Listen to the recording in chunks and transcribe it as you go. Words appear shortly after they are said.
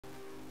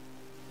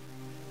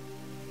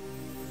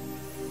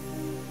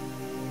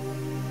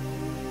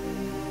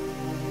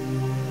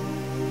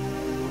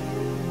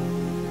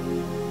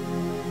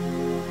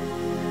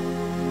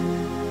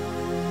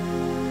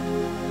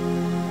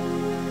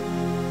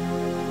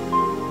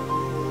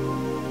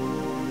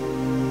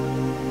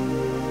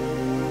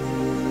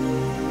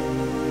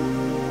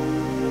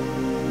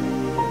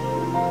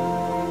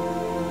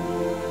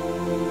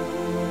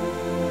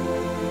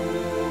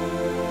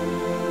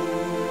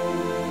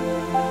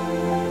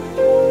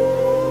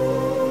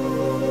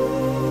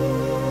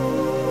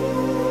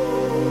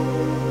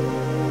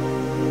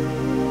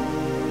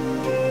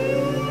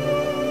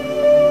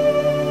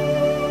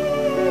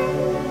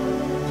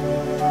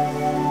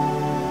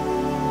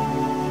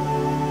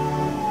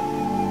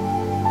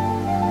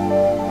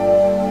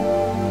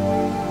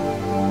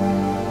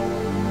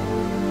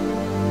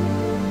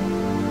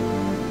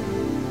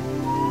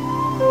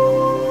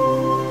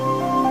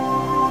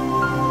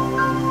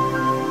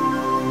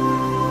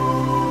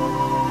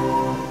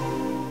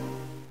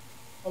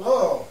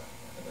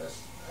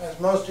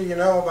most of you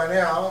know by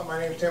now, my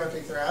name is Timothy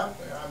Thrapp.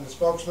 I'm the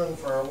spokesman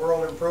for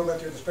World Improvement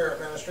through the Spirit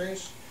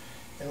Ministries,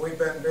 and we've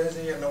been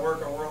busy in the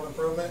work of world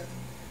improvement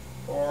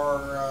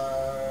for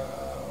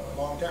a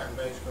long time,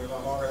 basically, a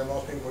lot longer than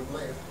most people would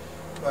believe.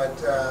 But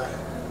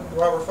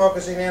what we're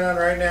focusing in on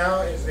right now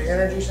is the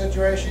energy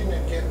situation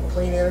and getting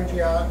clean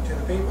energy out to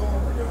the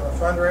people. We're doing a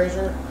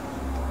fundraiser.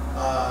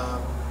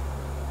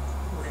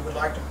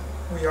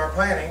 We are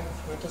planning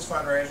with this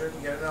fundraiser to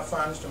get enough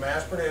funds to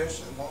mass produce.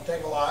 It won't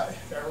take a lot.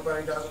 If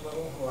everybody does a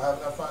little, we'll have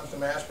enough funds to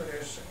mass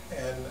produce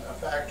and a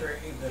factory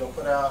that'll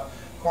put out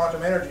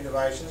quantum energy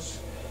devices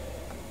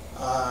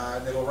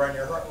that'll run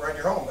your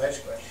home,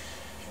 basically.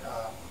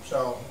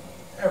 So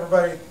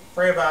everybody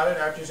pray about it.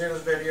 After you see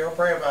this video,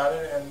 pray about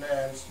it and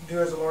do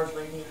as the Lord's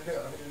leading you to do.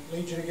 If He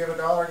leads you to give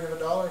 $1, give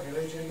 $1. If He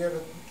leads you to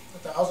give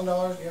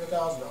 $1,000, give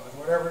 $1,000.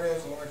 Whatever it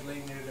is, the Lord's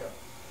leading you to do.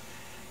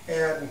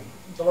 And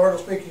the Lord will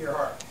speak to your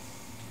heart.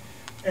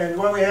 And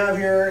what we have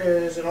here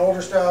is an older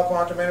style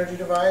quantum energy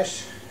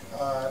device.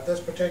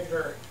 This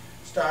particular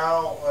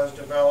style was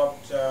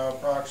developed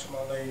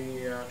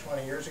approximately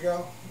 20 years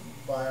ago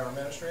by our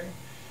ministry.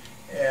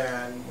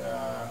 And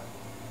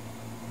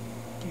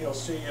you'll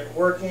see it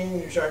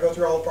working. Should I go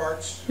through all the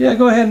parts? Yeah,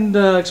 go ahead and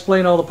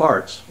explain all the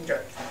parts.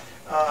 Okay.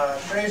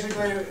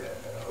 Basically,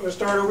 we'll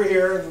start over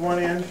here at one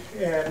end,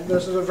 and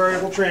this is a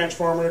variable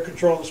transformer to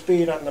control the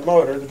speed on the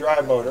motor, the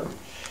drive motor.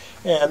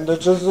 And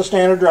this is the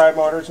standard drive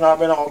motor. It's not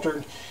been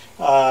altered.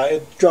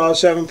 It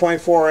draws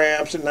 7.4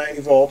 amps at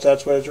 90 volts.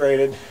 That's what it's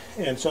rated.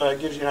 And so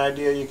it gives you an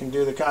idea. You can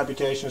do the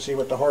computation to see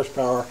what the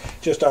horsepower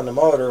just on the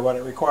motor, what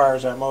it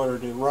requires that motor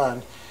to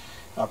run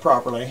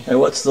properly. And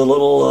what's the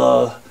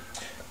little...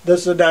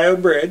 This is a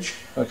diode bridge.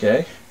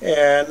 Okay.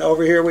 And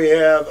over here we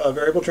have a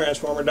variable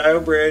transformer,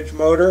 diode bridge,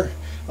 motor,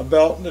 a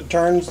belt that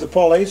turns the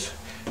pulleys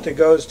that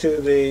goes to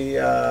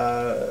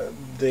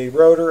the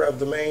rotor of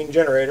the main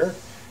generator.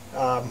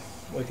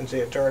 We can see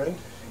it turning,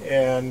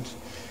 and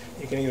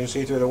you can even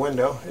see through the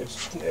window.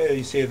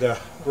 You see the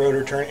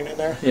rotor turning in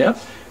there. Yeah.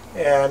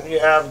 And you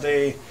have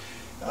the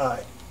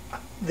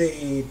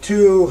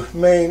two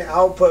main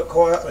output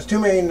coils,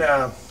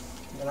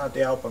 not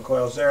the output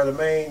coils. They're the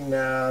main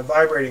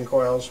vibrating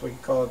coils. We can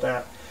call it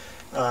that.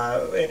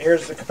 And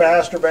here's the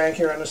capacitor bank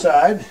here on the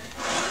side.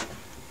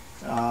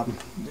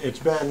 It's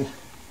been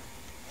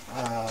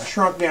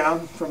shrunk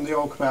down from the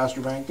old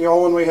capacitor bank. The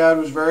old one we had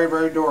was very,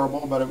 very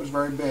durable, but it was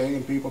very big,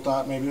 and people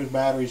thought maybe there's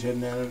batteries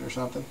hidden in it or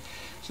something.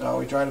 So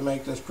we try to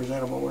make this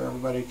presentable where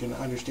everybody can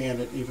understand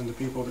it, even the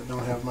people that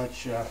don't have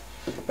much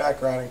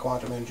background in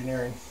quantum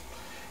engineering.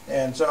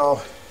 And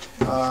so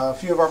a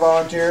few of our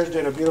volunteers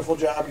did a beautiful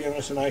job giving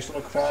us a nice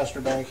little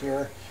capacitor bank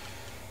here.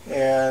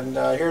 And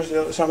here's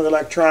some of the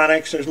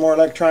electronics. There's more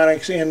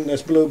electronics in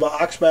this blue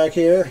box back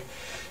here.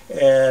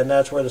 And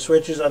that's where the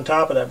switch is on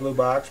top of that blue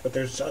box, but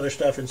there's other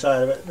stuff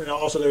inside of it. And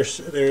also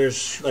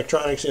there's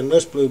electronics in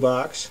this blue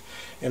box,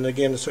 and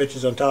again the switch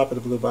is on top of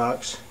the blue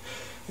box.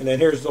 And then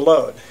here's the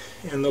load.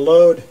 And the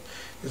load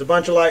is a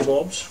bunch of light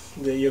bulbs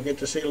that you'll get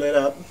to see lit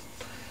up.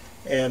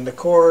 And the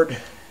cord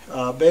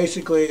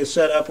basically is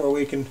set up where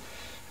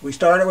we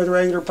start it with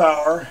regular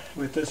power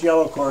with this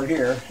yellow cord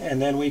here, and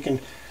then we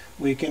can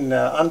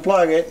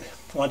unplug it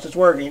once it's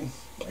working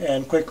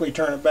and quickly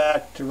turn it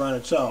back to run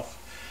itself,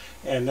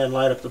 and then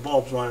light up the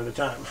bulbs one at a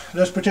time.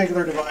 This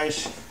particular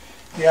device,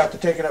 you have to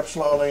take it up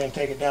slowly and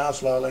take it down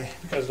slowly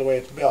because of the way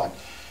it's built.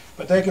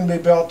 But they can be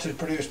built to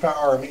produce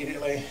power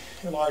immediately,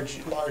 large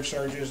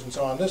surges and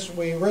so on.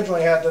 We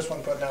originally had this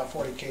one putting out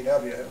 40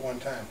 kW at one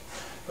time,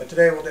 but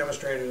today we'll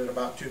demonstrate it at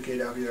about 2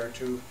 kW or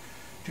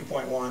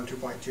 2.1,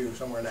 2.2,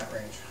 somewhere in that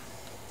range.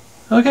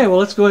 Okay, well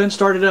let's go ahead and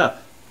start it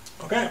up.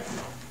 Okay.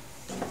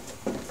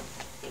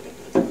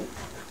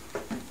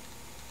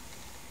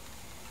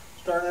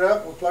 Start it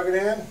up, we'll plug it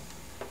in.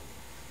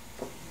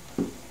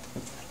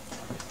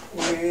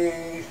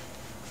 We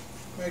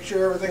make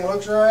sure everything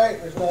looks right.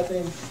 There's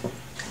nothing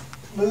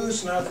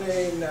loose,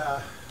 nothing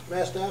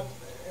messed up.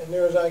 As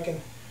near as I can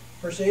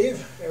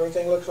perceive,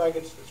 everything looks like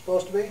it's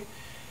supposed to be.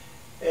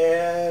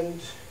 And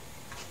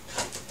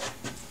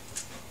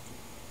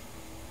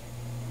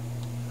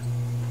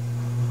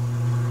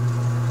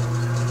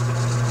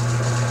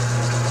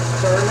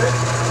turn it.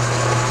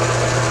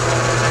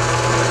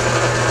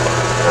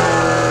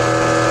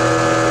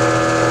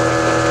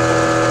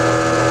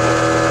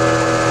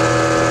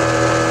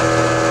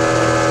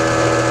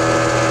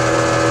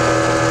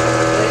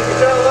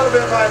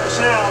 By the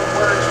sound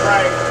where it's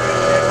right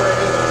and where it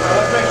isn't. Now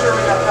let's make sure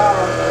we got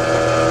power.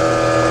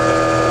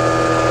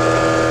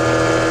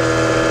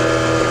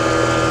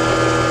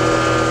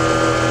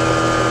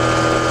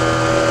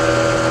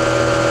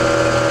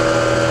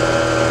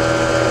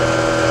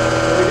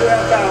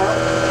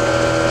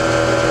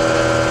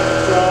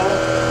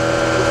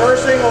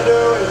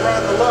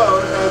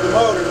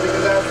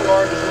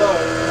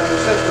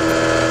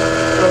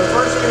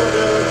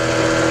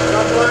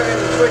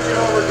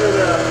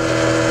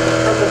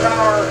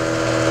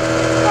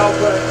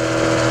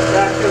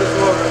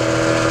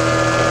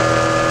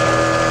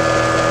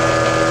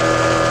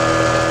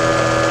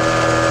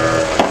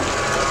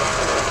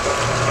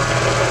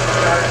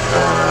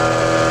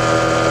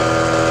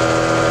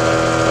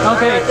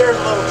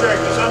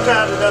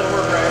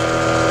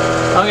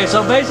 Okay,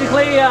 so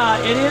basically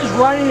it is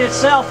running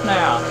itself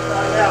now.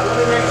 Yeah, let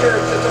me make sure.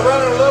 It's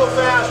running a little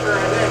faster,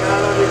 I think. I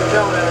don't know if you can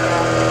tell that or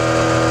not.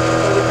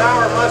 So the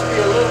power must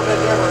be a little bit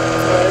different.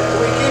 But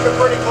we keep it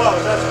pretty close.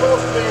 That's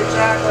supposed to be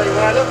exactly,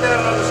 when I looked at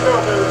it on the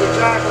scope, it was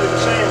exactly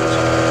the same as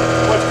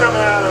what's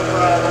coming out of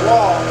the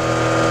wall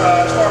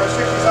as far as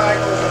 60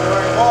 cycles and the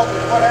right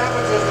voltage. What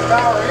happens is the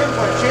power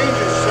input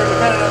changes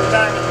depending on the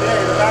time of the day.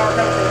 The power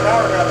comes from the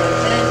power company. It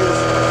changes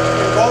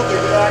in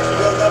voltage. It actually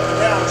goes up and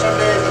down. Some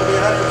days it'll be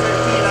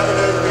 115, other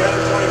days it'll be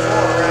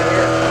 124 around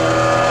here.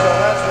 So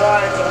that's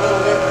why it's a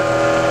little different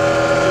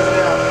just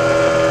now.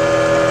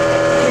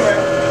 Anyway,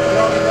 we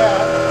don't need that.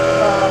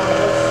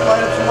 Let's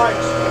light up some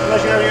lights,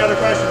 unless you have any other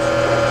questions.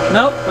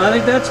 Nope, I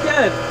think that's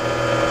good.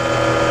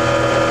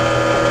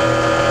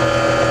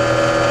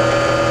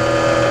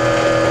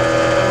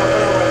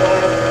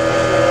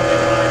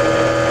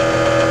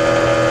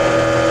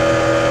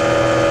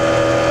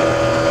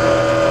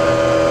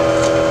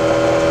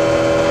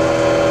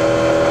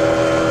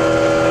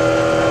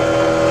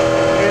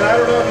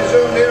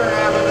 Zoomed in or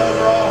not, but those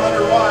are all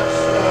 100 watts.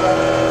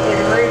 You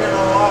can read it on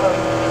a lot of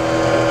them.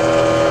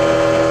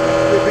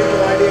 Give people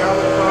an idea how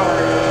much power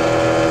it is.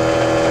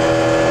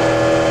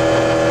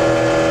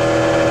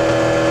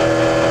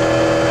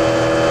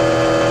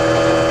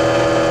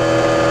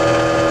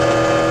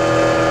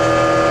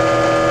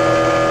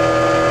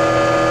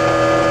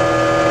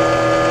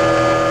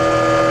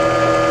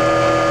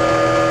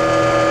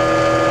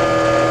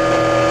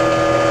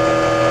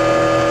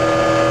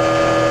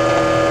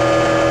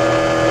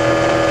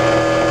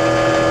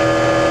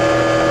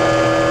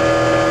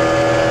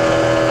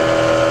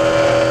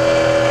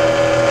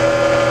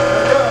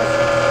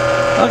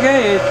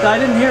 Okay,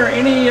 I didn't hear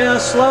any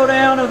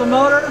slowdown of the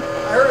motor.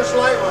 I heard a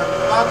slight one,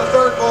 about the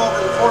third bulb or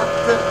the fourth,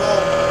 fifth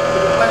bulb.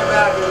 You can play it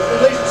back. At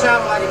least it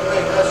sounded like it to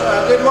me.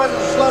 It wasn't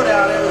a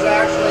slowdown. It was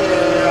actually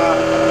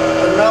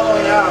a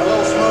mellowing out, a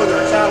little smoother.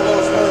 It sounded a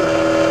little smoother.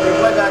 You can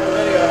play back the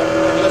video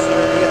and listen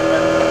to it again.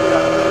 But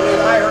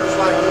I heard a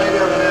slight one. Maybe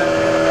over that.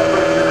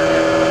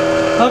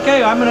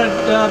 Okay, I'm going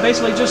to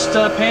basically just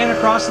pan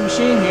across the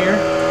machine here.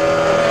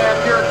 And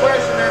your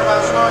question there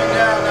about slowing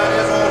down, that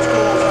is old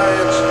school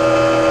science.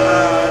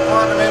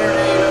 Quantum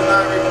energy does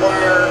not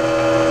require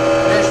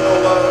additional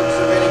loads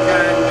of any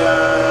kind.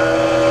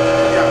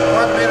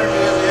 Quantum energy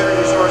is the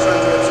energy source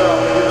unto itself.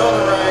 If you build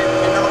it right,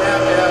 you don't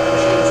have to have the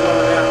machine slow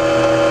it down.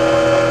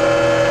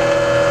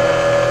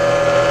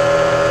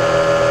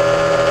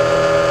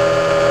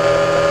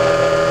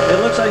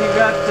 It looks like you've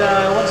got,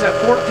 what's that,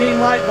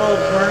 14 light bulbs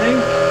burning.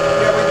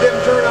 Yeah, we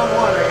didn't turn on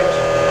one, I guess.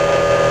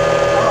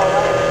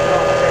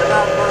 Okay,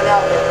 now it's burned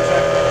out there for a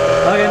second.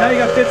 Okay, now you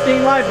got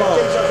 15 light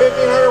bulbs. So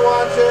 1,500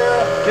 watts there.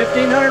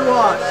 1,500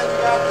 watts. And then you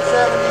got the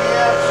 70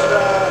 amps,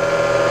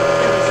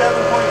 7.4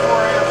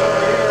 amps over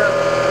here,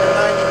 and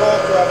 90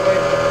 volts roughly.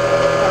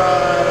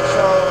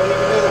 So you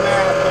can do the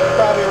math, but it's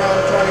probably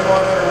around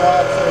 2,100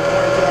 watts or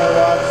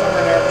 2,200 watts, somewhere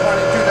in there,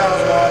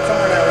 2,000 watts,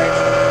 somewhere in that range.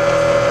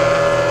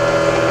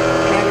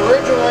 And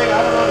originally,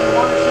 I don't know if you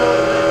want to show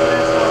the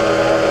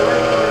transformer, but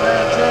originally we ran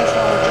a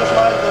transformer just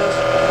like this,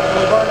 and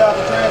we burned out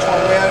the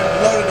transformer. We had it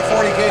loaded to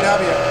 40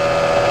 kW.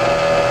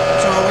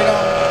 So we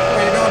don't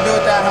do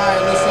it that high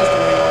in this system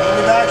anymore. But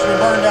we've actually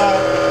burned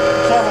out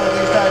several of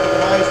these type of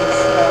devices.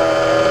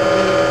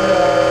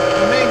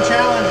 The main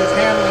challenge is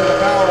handling the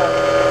power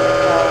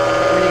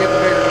when you get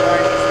the bigger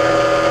devices.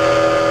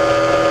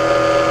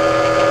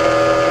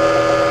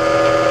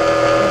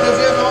 But this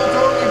is all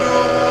totally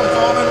doable. It's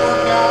all been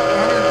worked out.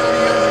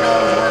 130 years ago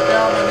it was worked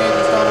out by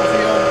Nathan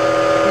Stubblefield.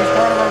 He's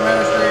part of our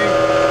ministry.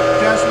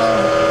 Tesla,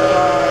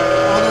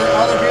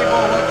 other people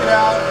worked it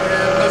out,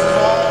 and this is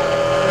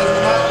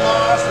not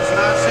lost. It's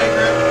not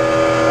secret.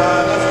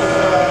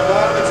 A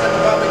lot of it's in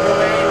the public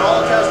domain.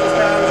 All of Tesla's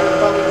patents are in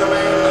the public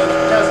domain.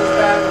 Tesla's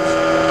patents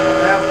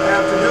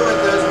have to do with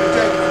this. We've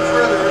taken it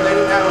further. They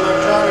didn't have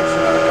electronics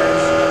in those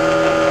days.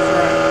 That's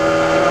right.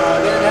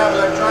 They didn't have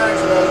electronics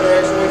in those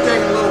days, so we've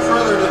taken it a little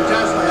further than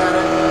Tesla had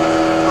it.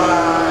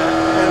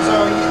 And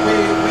so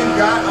we've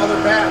got other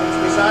patents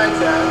besides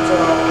that.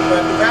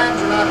 But the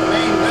patents are not the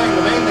main thing.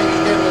 The main thing is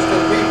getting this to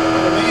the people.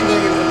 The main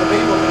thing is that the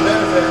people can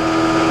benefit.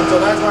 And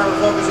so that's why we're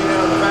focusing in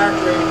on the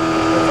factory.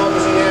 We're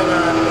focusing in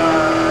on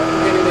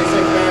getting these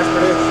things mass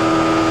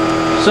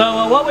produced.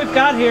 So what we've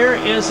got here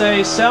is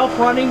a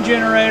self-running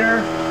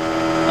generator.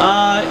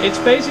 It's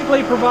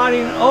basically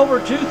providing over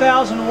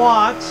 2,000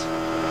 watts.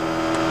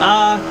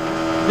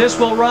 This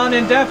will run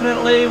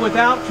indefinitely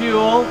without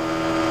fuel.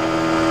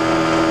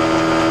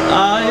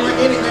 Like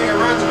anything, it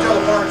runs until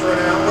the parts wear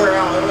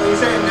out. When you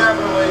say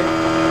indefinitely,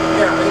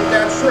 yeah,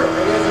 that's true.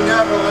 It is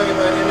indefinitely,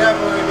 but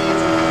indefinitely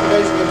means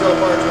basically until the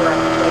parts wear out.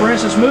 So, For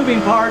instance,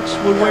 moving parts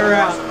would wear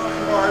out.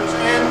 Moving parts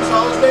and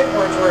solid state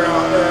parts wear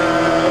out.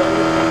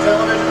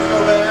 Televisions go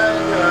bad,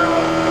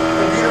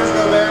 computers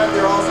go bad.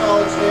 They're all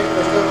solid state,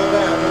 they still go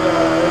bad.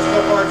 There's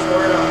still parts that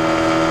wear out.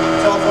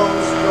 Cell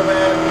phones go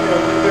bad,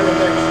 different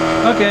things.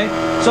 Okay,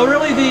 so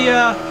really the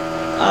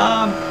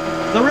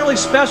really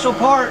special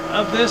part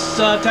of this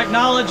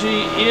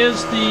technology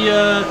is the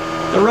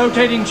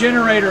rotating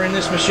generator in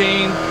this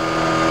machine,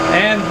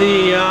 and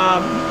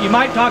you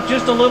might talk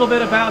just a little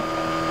bit about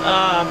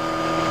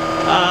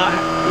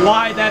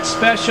why that's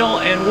special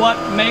and what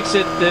makes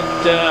it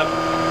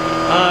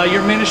that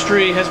your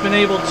ministry has been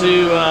able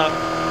to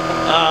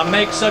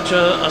make such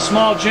a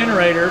small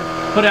generator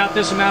put out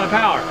this amount of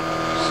power.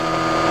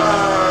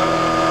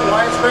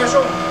 Why it's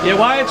special? Yeah,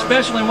 why it's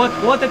special and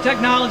what the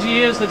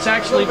technology is that's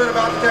actually... A little bit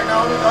about the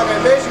technology? Okay,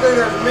 basically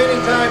there's many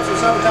types of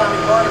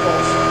subatomic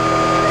particles,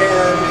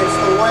 and it's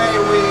the way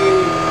you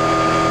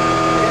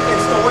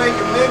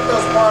make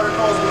those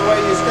particles and the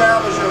way you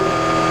establish them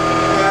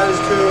as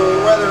to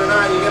whether or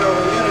not you get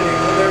over unity.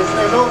 There's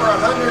over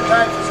 100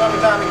 types of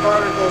subatomic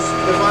particles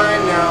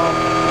defined now,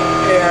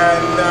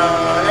 and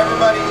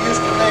everybody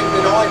used to think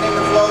that the only thing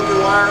that flowed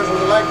through wires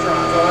was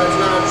electrons. Well, that's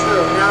not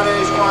true.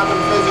 Nowadays, quantum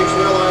physics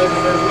realizes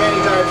there's many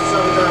types of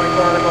subatomic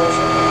particles,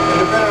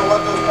 and depending on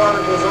what those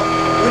particles are,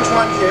 which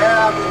ones you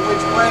have, in which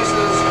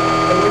places,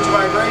 and which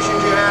vibrations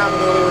you have, in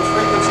other words,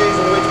 frequencies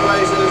in which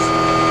places,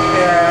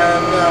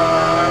 and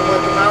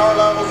what the power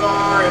levels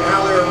are, and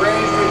how they're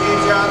arranged with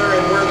each other,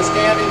 and where the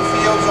standing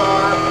fields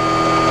are.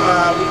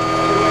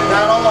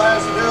 That all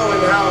has to do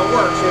with how it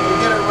works. If you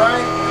get it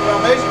right,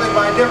 well, basically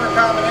by different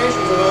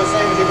combinations of those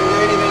things, you can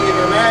do anything you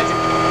can imagine,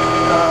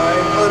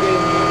 including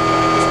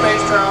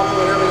space travel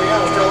and everything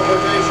else,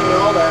 teleportation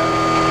and all that.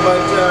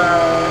 But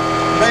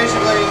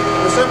basically,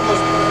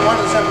 one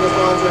of the simplest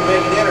ones is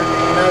making energy,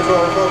 and that's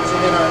what we're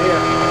focusing in on here.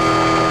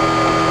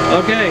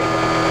 Okay,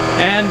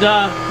 and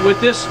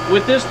with this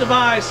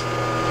device,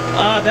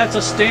 that's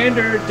a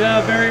standard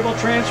variable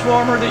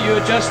transformer that you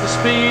adjust the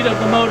speed of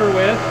the motor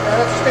with.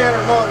 Yeah, that's a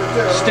standard motor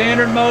too.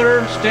 Standard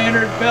motor,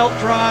 standard belt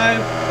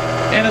drive,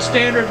 and a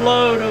standard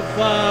load of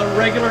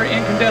regular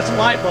incandescent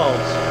light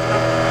bulbs.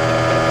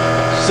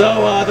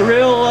 So the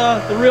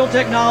real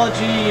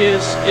technology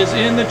is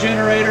in the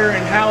generator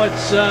and how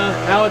it's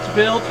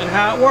built and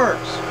how it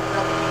works.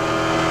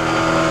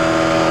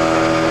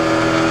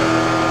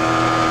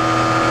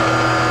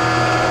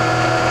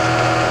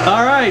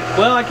 All right.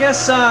 Well, I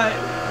guess.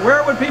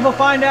 Where would people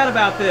find out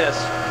about this?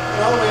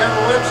 Well, we have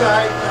a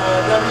website,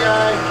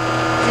 WITTS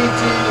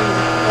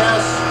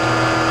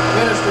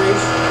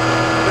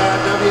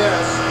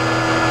Ministries.ws.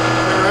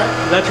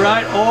 That's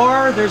right.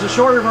 Or there's a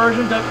shorter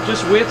version,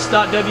 just witts.ws.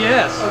 Okay,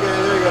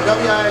 there you go.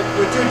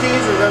 With two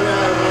T's or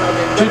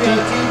WITTS.ws.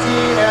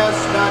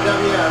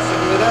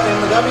 And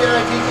the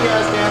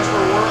WITTS stands for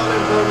World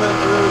Improvement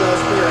Through the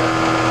Spirit.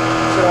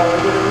 So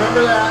if you can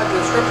remember that, the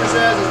scripture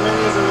says, as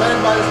many as are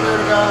led by the Spirit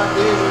of God,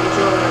 these are the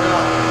children of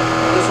God.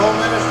 This whole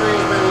ministry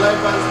has been led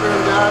by the Spirit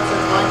of God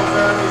since Michael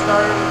Faraday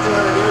started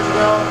 200 years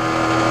ago,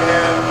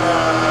 and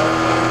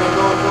we've been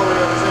going forward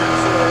ever since.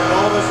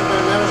 All of us have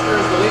been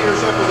ministers. The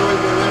leadership has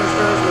always been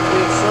ministers, which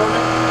means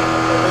servant.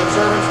 We've been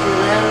servants to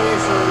humanity,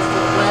 servants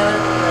to the planet,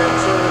 and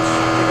servants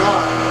to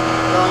God.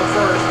 God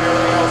first and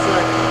everything else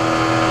second.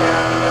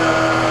 And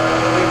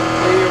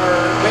we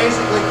are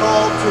basically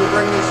called to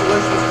bring these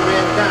solutions to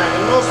mankind.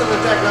 And most of the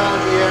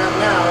technology you have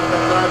now has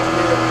been brought to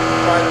you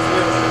by this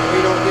ministry.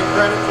 We don't get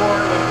credit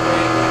for it.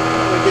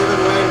 We give it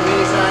away to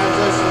many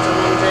scientists and some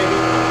of them take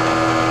it,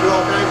 do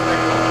all kinds of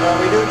things.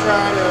 We do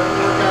try to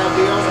work out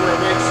deals where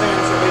it makes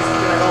sense, at least it's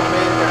going to help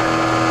mankind.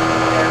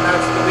 And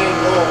that's the main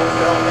goal, is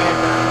to help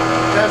mankind.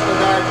 Tesla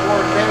died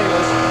poor and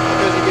penniless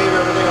because he gave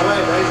everything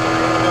away,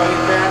 basically. Even though he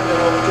patented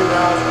over 2,000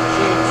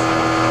 machines,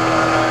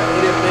 he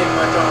didn't make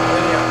much on them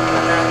anyhow.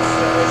 And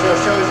it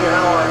just shows you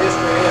how our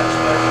history is,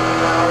 but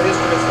our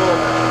history is full of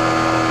that.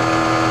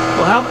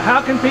 Well, how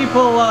can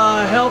people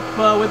help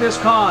with this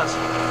cause?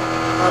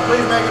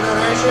 Please make a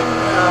donation.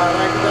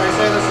 Like I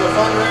say, this is a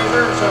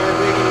fundraiser, so if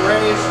we can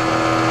raise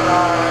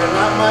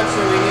not much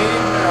that we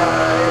need,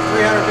 if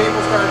 300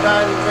 people start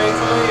tithing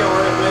faithfully, or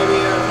if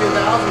maybe a few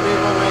thousand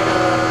people make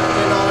a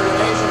 $10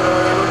 donation or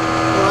whatever,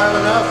 we'll have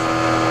enough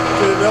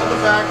to build the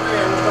factory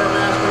and we'll start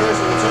mass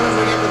producing. As soon as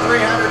we get to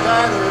 300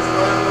 tithers,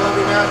 we'll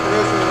be mass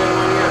producing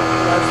within 1 year.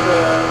 That's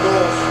the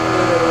goals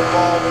that are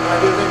involved, and I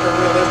do think they're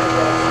realistic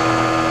goals.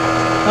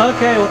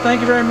 Okay, well,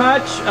 thank you very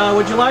much.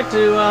 Would you like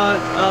to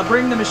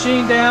bring the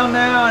machine down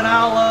now, and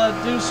I'll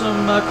do some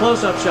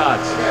close-up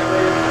shots. Okay,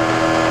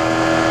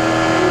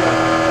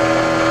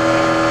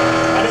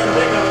 I didn't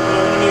think of it, but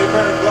I'm going to need a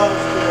pair of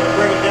gloves to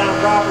bring it down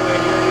properly.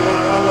 You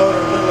want to unload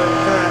it a little at a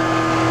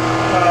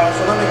time.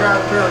 So let me grab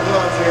a pair of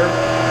gloves here.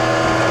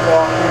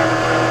 Walk here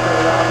and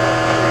pull it out.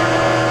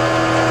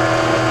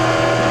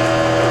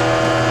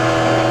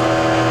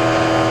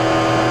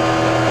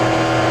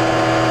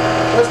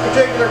 This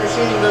particular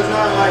machine does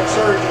not like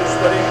surges,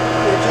 but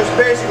it just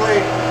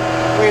basically,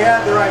 we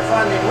had the right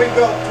funding. We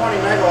built 20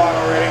 megawatt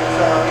already,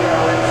 so we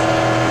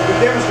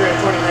demonstrated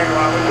 20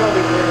 megawatt. We built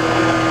it bigger than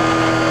that.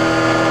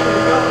 If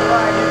you built it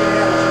right, you can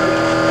handle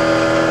surges.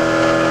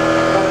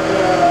 But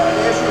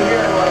the issue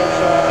here was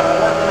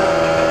wasn't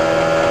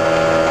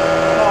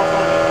small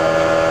funding.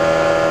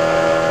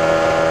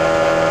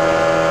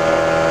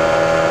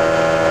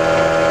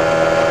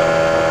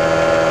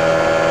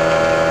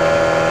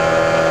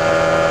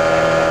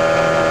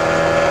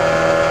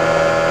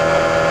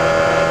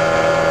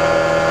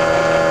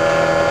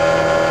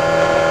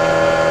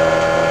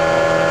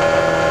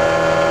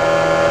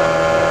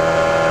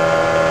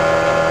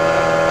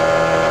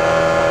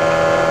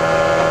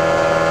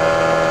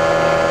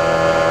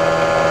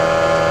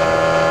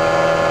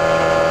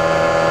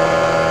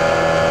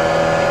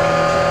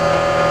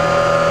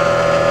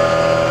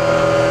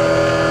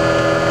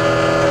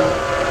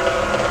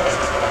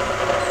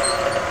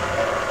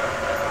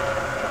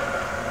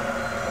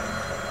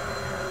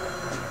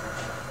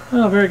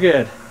 very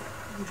good.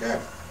 Okay.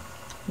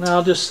 Now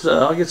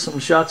I'll get some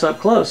shots up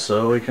close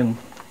so we can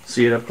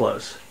see it up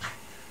close.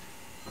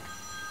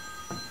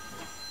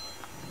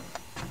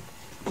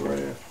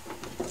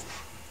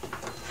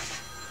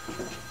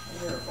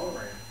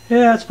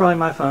 Yeah, it's probably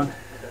my phone.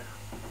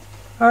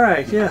 All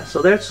right, yeah.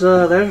 So there's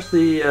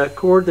the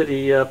cord that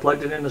he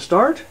plugged it in to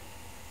start.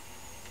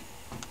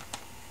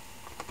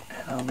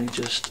 And let me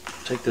just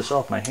take this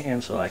off my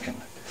hand so I can.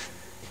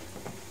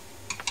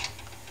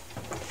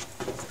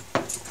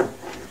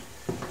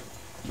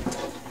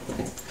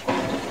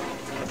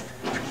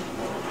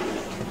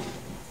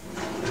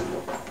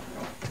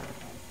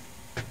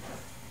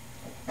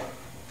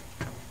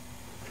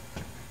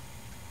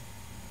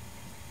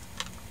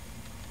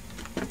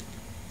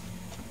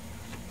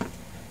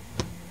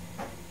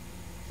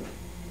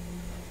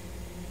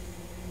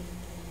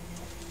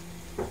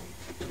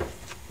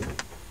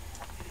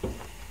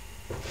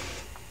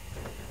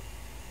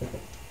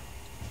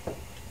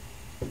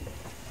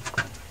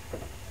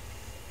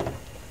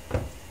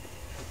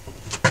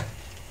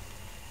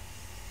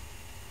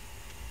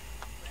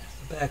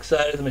 Back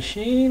side of the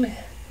machine.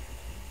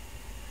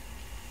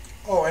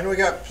 Oh, and we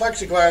got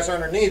plexiglass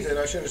underneath it.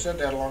 I should have said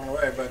that along the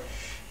way, but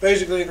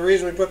basically the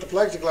reason we put the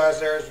plexiglass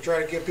there is to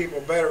try to give people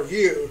a better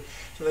view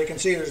so they can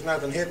see there's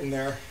nothing hidden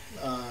there.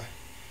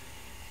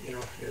 You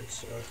know,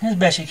 it's... as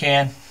best you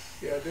can.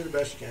 Yeah, do the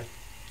best you can.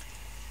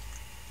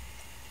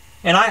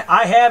 And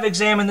I have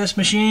examined this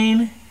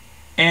machine,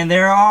 and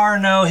there are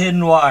no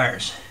hidden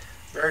wires.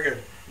 Very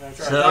good. That's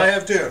right. So, I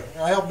have too.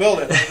 I helped build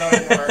it. There's no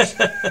hidden wires.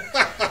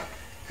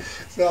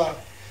 So,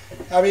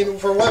 I mean,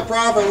 for what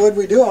profit would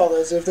we do all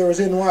this if there was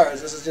hidden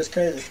wires? This is just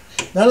crazy.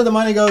 None of the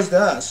money goes to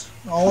us.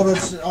 All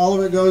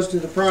of it goes to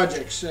the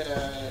projects.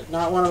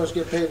 Not one of us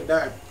get paid a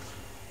dime.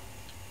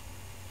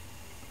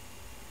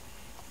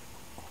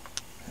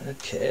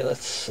 Okay,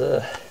 let's.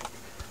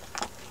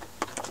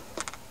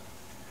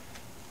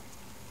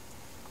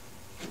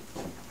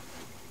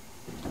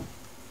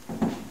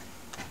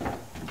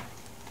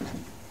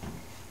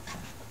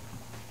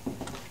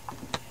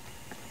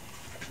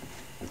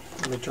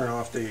 Let me turn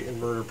off the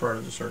inverter part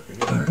of the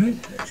circuit. All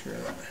right. Take sure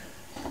of that.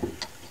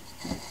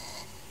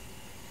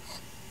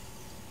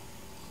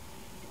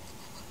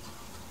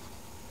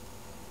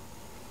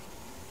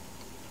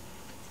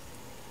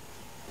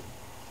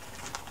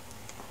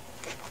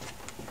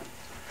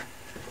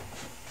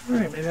 All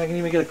right, maybe I can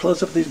even get a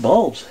close up of these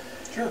bulbs.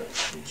 Sure. You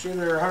can see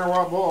they're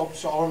 100-watt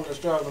bulbs. All of them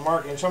still have the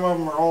marking. Some of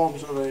them are old,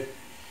 so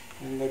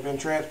they've been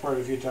transported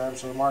a few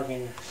times, so the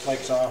marking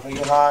flakes off. They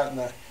get hot, and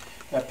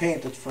that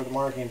paint that's for the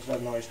markings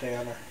doesn't always stay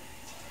on there.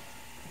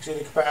 You can see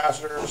the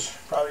capacitors.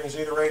 Probably can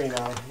see the rating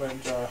on them, but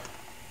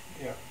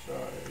yeah. So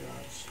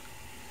it's.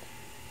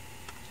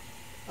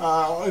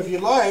 If you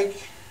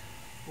like,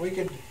 we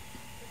could.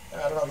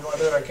 I don't know if you want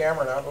to do it on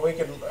camera now, but we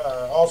could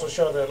also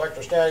show the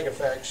electrostatic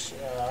effects.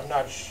 I'm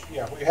not.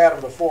 Yeah, we had them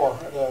before.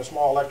 The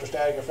small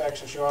electrostatic effects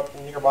that show up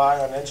nearby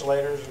on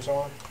insulators and so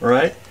on.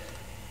 Right.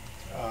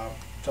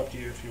 It's up to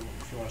you if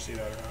you want to see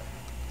that or not.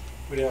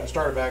 We'd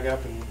start it back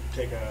up and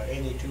take a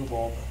NE2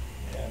 bulb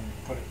and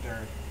put it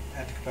there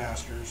at the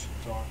capacitors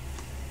and so on.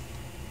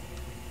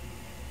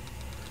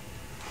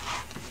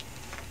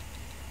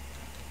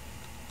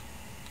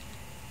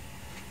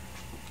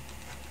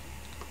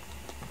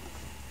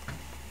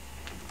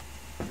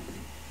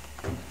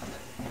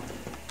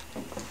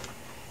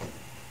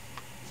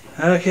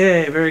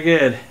 Okay, very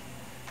good.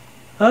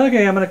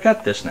 Okay, I'm going to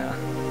cut this now.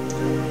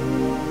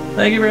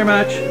 Thank you very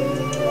much.